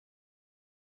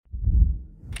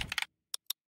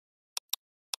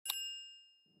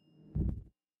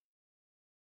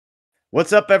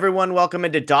What's up, everyone? Welcome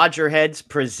into DodgerHeads,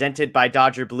 presented by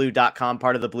DodgerBlue.com,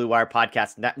 part of the Blue Wire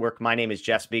Podcast Network. My name is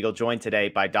Jeff Spiegel, joined today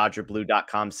by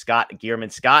DodgerBlue.com Scott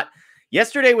Geirman. Scott,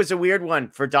 yesterday was a weird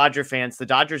one for Dodger fans. The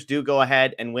Dodgers do go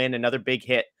ahead and win another big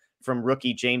hit from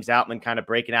rookie James Outman, kind of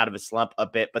breaking out of a slump a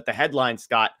bit. But the headline,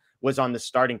 Scott, was on the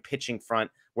starting pitching front,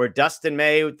 where Dustin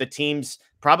May, the team's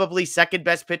probably second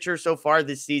best pitcher so far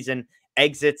this season,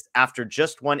 exits after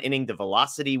just one inning. The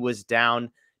velocity was down.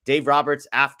 Dave Roberts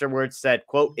afterwards said,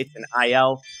 quote, "It's an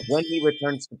IL. When he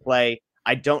returns to play,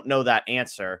 I don't know that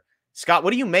answer." Scott,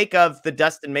 what do you make of the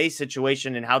Dustin May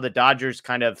situation and how the Dodgers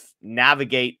kind of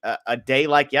navigate a day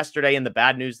like yesterday and the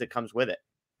bad news that comes with it?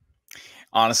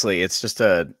 Honestly, it's just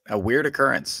a weird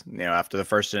occurrence. After the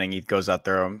first inning, he goes out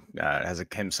there, has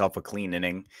himself a clean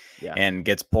inning, Yeah. and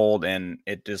gets pulled. And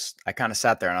I kind of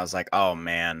sat there and I was like, oh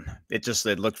man, it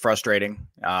looked frustrating.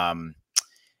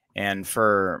 And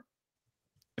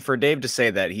for Dave to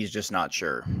say that he's just not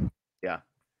sure, Yeah.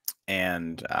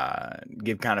 and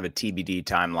give kind of a TBD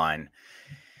timeline,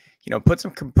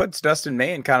 puts Dustin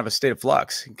May in kind of a state of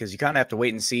flux, because you kind of have to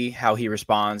wait and see how he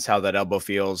responds, how that elbow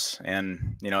feels.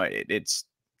 And,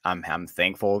 I'm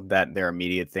thankful that their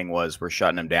immediate thing was we're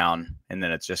shutting him down. And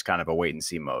then it's just kind of a wait and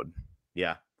see mode.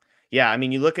 Yeah. Yeah. I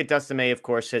mean, you look at Dustin May, of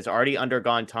course, has already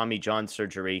undergone Tommy John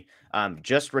surgery,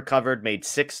 just recovered, made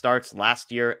 6 starts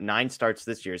last year, 9 starts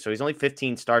this year. So he's only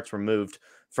 15 starts removed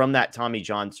from that Tommy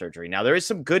John surgery. Now, there is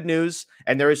some good news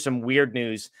and there is some weird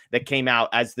news that came out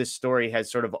as this story has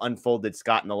sort of unfolded,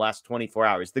 Scott, in the last 24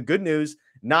 hours. The good news,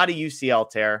 not a UCL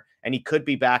tear, and he could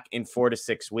be back in 4 to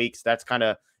 6 weeks. That's kind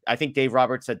of, I think Dave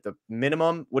Roberts said the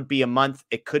minimum would be a month.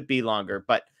 It could be longer,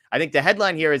 but I think the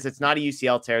headline here is it's not a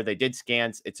UCL tear. They did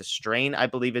scans. It's a strain, I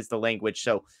believe is the language.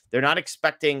 So they're not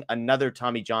expecting another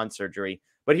Tommy John surgery.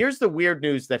 But here's the weird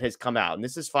news that has come out. And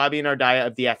this is Fabian Ardaya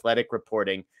of The Athletic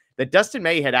reporting that Dustin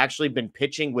May had actually been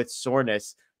pitching with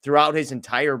soreness throughout his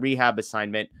entire rehab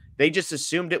assignment. They just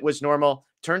assumed it was normal.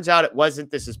 Turns out it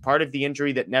wasn't. This is part of the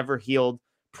injury that never healed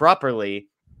properly.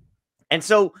 And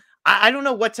so I don't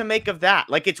know what to make of that.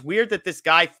 Like, it's weird that this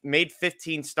guy made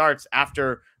 15 starts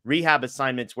after rehab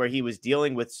assignments where he was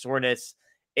dealing with soreness.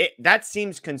 That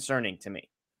seems concerning to me.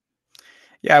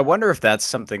 Yeah, I wonder if that's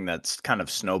something that's kind of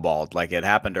snowballed, like it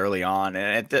happened early on.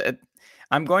 And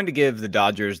I'm going to give the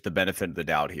Dodgers the benefit of the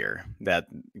doubt here, that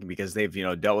because they've,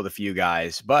 dealt with a few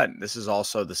guys, but this is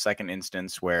also the second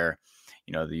instance where,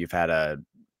 you've had a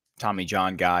Tommy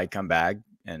John guy come back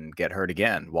and get hurt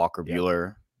again. Walker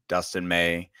Buehler, Dustin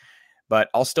May. But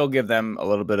I'll still give them a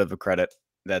little bit of a credit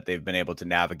that they've been able to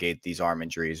navigate these arm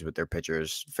injuries with their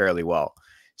pitchers fairly well.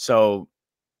 So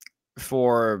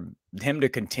for him to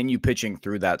continue pitching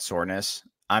through that soreness,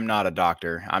 I'm not a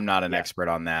doctor. I'm not an expert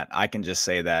on that. I can just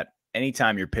say that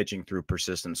anytime you're pitching through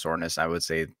persistent soreness, I would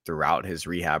say throughout his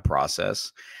rehab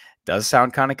process, does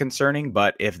sound kind of concerning.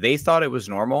 But if they thought it was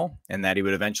normal and that he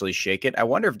would eventually shake it, I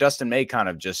wonder if Dustin May kind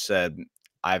of just said,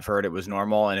 I've heard it was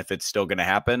normal, and if it's still going to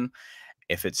happen.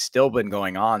 If it's still been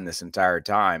going on this entire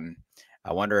time,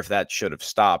 I wonder if that should have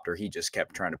stopped, or he just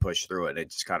kept trying to push through it. It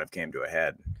just kind of came to a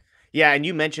head. Yeah, and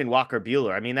you mentioned Walker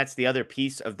Buehler. I mean, that's the other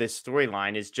piece of this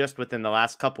storyline is just within the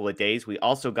last couple of days, we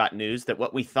also got news that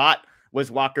what we thought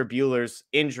was Walker Buehler's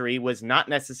injury was not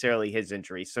necessarily his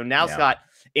injury. So now, Scott,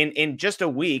 in just a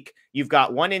week, you've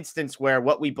got one instance where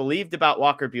what we believed about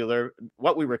Walker Buehler,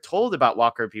 what we were told about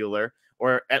Walker Buehler,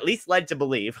 or at least led to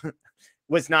believe,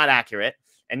 was not accurate.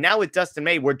 And now with Dustin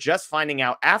May, we're just finding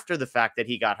out after the fact that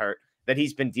he got hurt that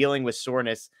he's been dealing with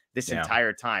soreness this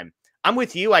entire time. I'm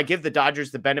with you. I give the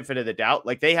Dodgers the benefit of the doubt.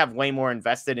 Like, they have way more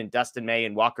invested in Dustin May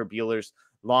and Walker Buehler's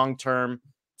long-term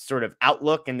sort of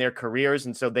outlook in their careers.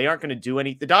 And so they aren't going to do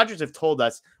any. The Dodgers have told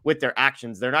us with their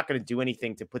actions, they're not going to do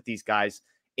anything to put these guys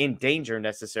in danger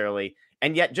necessarily.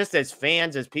 And yet, just as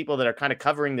fans, as people that are kind of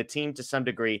covering the team to some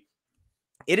degree,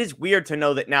 it is weird to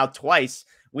know that now twice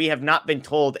we have not been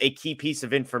told a key piece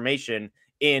of information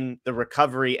in the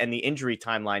recovery and the injury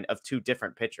timeline of 2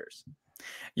 different pitchers.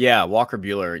 Yeah, Walker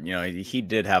Buehler, he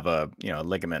did have a,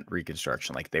 ligament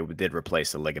reconstruction. Like, they did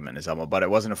replace the ligament in his elbow, but it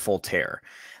wasn't a full tear.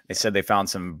 They said they found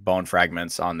some bone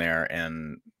fragments on there,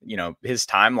 and, his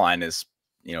timeline is,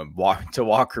 to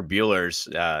Walker Buehler's,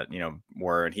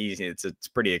 where it's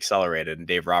pretty accelerated, and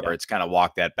Dave Roberts kind of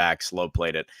walked that back, slow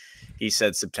played it. He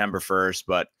said September 1st,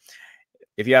 but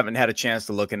if you haven't had a chance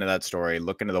to look into that story,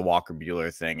 look into the Walker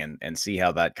Buehler thing and see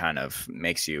how that kind of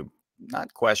makes you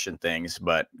not question things,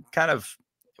 but kind of,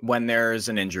 when there's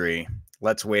an injury,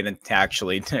 let's wait and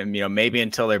actually, maybe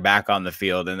until they're back on the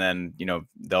field, and then,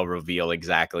 they'll reveal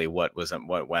exactly what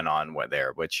went on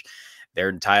there, which they're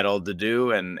entitled to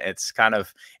do. And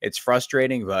it's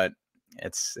frustrating, but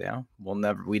It's,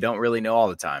 we don't really know all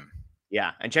the time.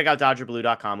 Yeah, and check out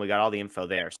DodgerBlue.com. We got all the info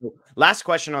there. So, last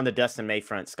question on the Dustin May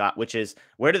front, Scott, which is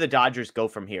where do the Dodgers go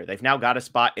from here? They've now got a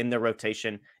spot in the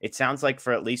rotation. It sounds like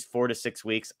for at least 4 to 6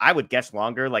 weeks. I would guess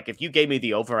longer. Like if you gave me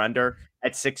the over under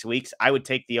at 6 weeks, I would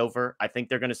take the over. I think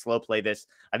they're going to slow play this.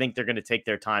 I think they're going to take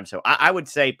their time. So, I would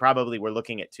say probably we're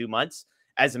looking at 2 months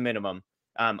as a minimum.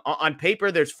 On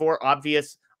paper, there's 4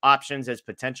 obvious options as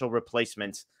potential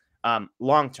replacements.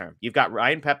 Long term, you've got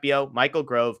Ryan Pepiot, Michael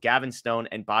Grove, Gavin Stone,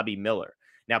 and Bobby Miller.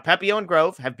 Now, Pepiot and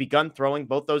Grove have begun throwing.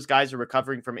 Both those guys are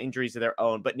recovering from injuries of their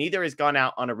own, but neither has gone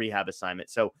out on a rehab assignment.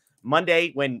 So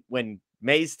Monday, when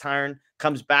May's turn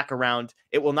comes back around,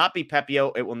 it will not be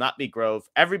Pepiot, it will not be Grove.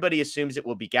 Everybody assumes it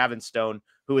will be Gavin Stone,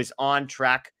 who is on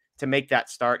track to make that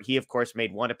start. He, of course,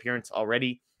 made 1 appearance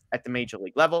already at the major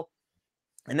league level.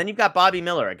 And then you've got Bobby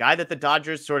Miller, a guy that the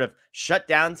Dodgers sort of shut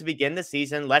down to begin the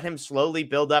season, let him slowly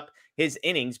build up his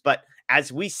innings. But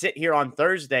as we sit here on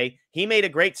Thursday, he made a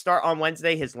great start on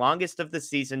Wednesday, his longest of the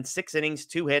season, 6 innings,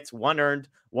 2 hits, 1 earned,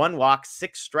 1 walk,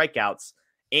 6 strikeouts,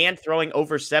 and throwing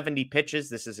over 70 pitches.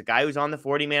 This is a guy who's on the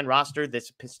 40-man roster.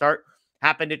 This start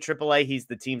happened at AAA. He's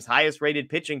the team's highest rated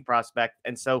pitching prospect.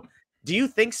 And so do you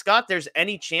think, Scott, there's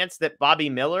any chance that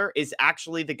Bobby Miller is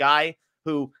actually the guy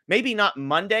who maybe not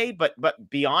Monday, but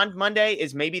beyond Monday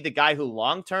is maybe the guy who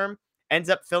long-term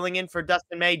ends up filling in for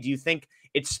Dustin May? Do you think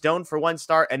it's Stone for 1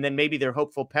 start and then maybe they're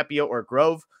hopeful Pepiot or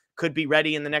Grove could be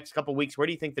ready in the next couple of weeks? Where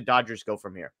do you think the Dodgers go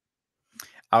from here?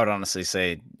 I would honestly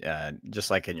say, just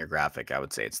like in your graphic, I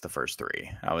would say it's the first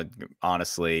 3. I would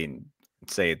honestly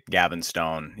say Gavin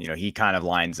Stone, he kind of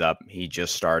lines up. He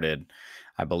just started,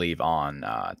 I believe, on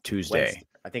Tuesday. Wednesday.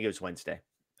 I think it was Wednesday.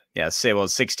 Yeah,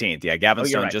 16th. Yeah, Gavin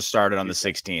Stone right. just started on the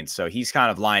 16th. So he's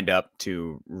kind of lined up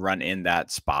to run in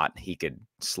that spot. He could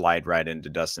slide right into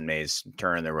Dustin May's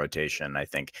turn in the rotation. I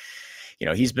think,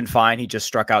 he's been fine. He just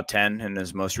struck out 10 in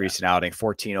his most recent outing,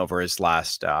 14 over his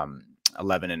last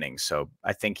 11 innings. So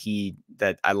I think I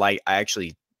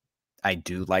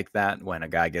do like that when a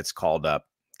guy gets called up,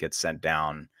 gets sent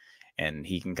down, and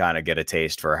he can kind of get a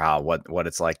taste for what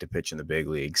it's like to pitch in the big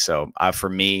league. So for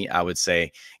me, I would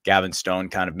say Gavin Stone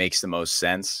kind of makes the most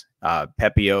sense.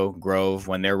 Pepiot, Grove,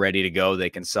 when they're ready to go,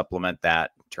 they can supplement that,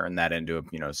 turn that into a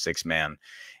 6-man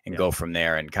and go from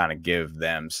there and kind of give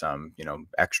them some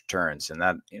extra turns. And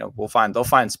that they'll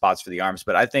find spots for the arms.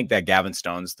 But I think that Gavin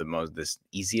Stone's the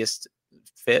easiest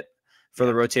fit for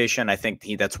the rotation. I think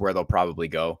that's where they'll probably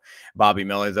go. Bobby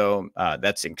Miller, though,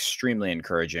 that's extremely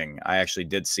encouraging. I actually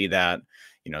did see that,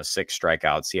 6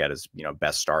 strikeouts. He had his,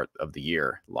 best start of the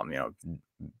year,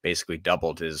 basically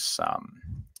doubled his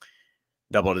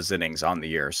innings on the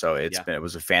year. So it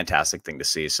was a fantastic thing to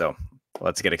see. So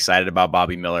let's get excited about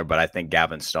Bobby Miller, but I think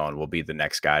Gavin Stone will be the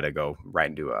next guy to go right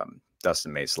into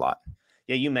Dustin May's slot.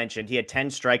 Yeah, you mentioned he had 10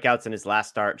 strikeouts in his last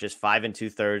start, just 5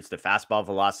 2/3. The fastball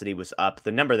velocity was up.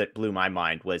 The number that blew my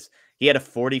mind was he had a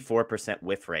 44%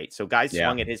 whiff rate. So guys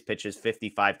swung at his pitches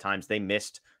 55 times. They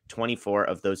missed 24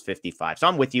 of those 55. So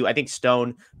I'm with you. I think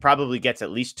Stone probably gets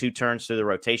at least 2 turns through the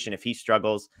rotation. If he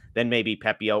struggles, then maybe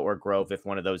Pepiot or Grove, if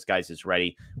one of those guys is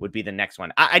ready, would be the next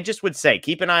one. I just would say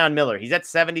keep an eye on Miller. He's at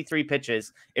 73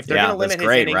 pitches. If they're going to limit his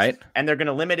innings and they're going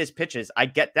to limit his pitches, I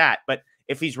get that. But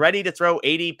if he's ready to throw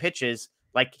 80 pitches,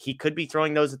 like he could be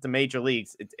throwing those at the major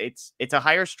leagues. It's a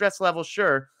higher stress level,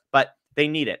 sure, but they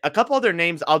need it. A couple other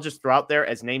names I'll just throw out there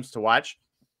as names to watch.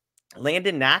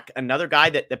 Landon Knack, another guy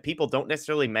that people don't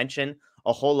necessarily mention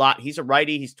a whole lot. He's a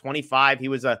righty. He's 25. He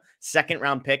was a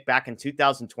 2nd-round pick back in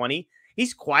 2020.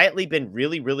 He's quietly been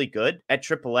really, really good at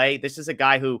AAA. This is a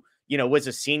guy who, was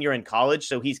a senior in college,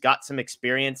 so he's got some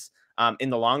experience in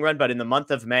the long run. But in the month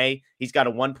of May, he's got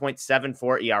a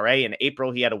 1.74 ERA. In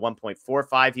April, he had a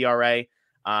 1.45 ERA.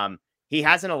 He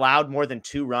hasn't allowed more than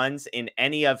 2 runs in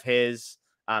any of his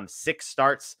 6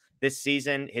 starts this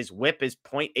season. His whip is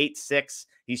 0.86.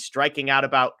 He's striking out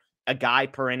about a guy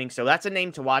per inning. So that's a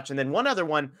name to watch. And then one other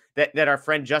one that our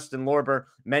friend Justin Lorber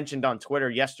mentioned on Twitter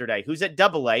yesterday, who's at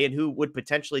AA and who would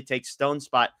potentially take Stone's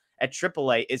spot at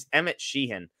AAA, is Emmett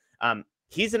Sheehan.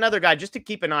 He's another guy just to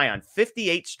keep an eye on.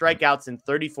 58 strikeouts in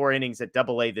 34 innings at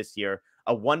AA this year,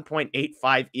 a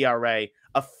 1.85 ERA,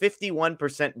 a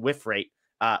 51% whiff rate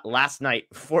last night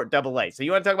for AA. So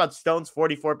you want to talk about Stone's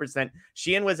 44%.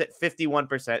 Sheehan was at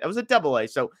 51%. It was a AA.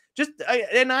 So just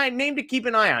a name to keep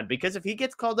an eye on, because if he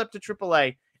gets called up to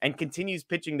AAA and continues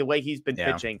pitching the way he's been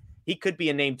pitching, he could be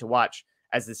a name to watch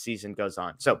as the season goes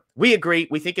on. So we agree.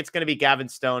 We think it's going to be Gavin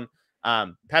Stone,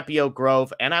 Pepiot,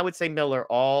 Grove, and I would say Miller,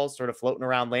 all sort of floating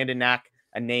around. Landon Knack,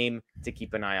 a name to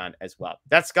keep an eye on as well.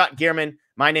 That's Scott Geirman.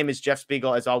 My name is Jeff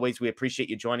Spiegel. As always, we appreciate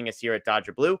you joining us here at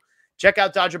Dodger Blue. Check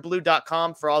out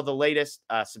DodgerBlue.com for all the latest.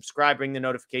 Subscribe, ring the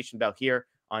notification bell here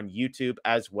on YouTube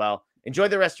as well. Enjoy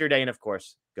the rest of your day, and of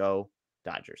course, go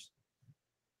Dodgers.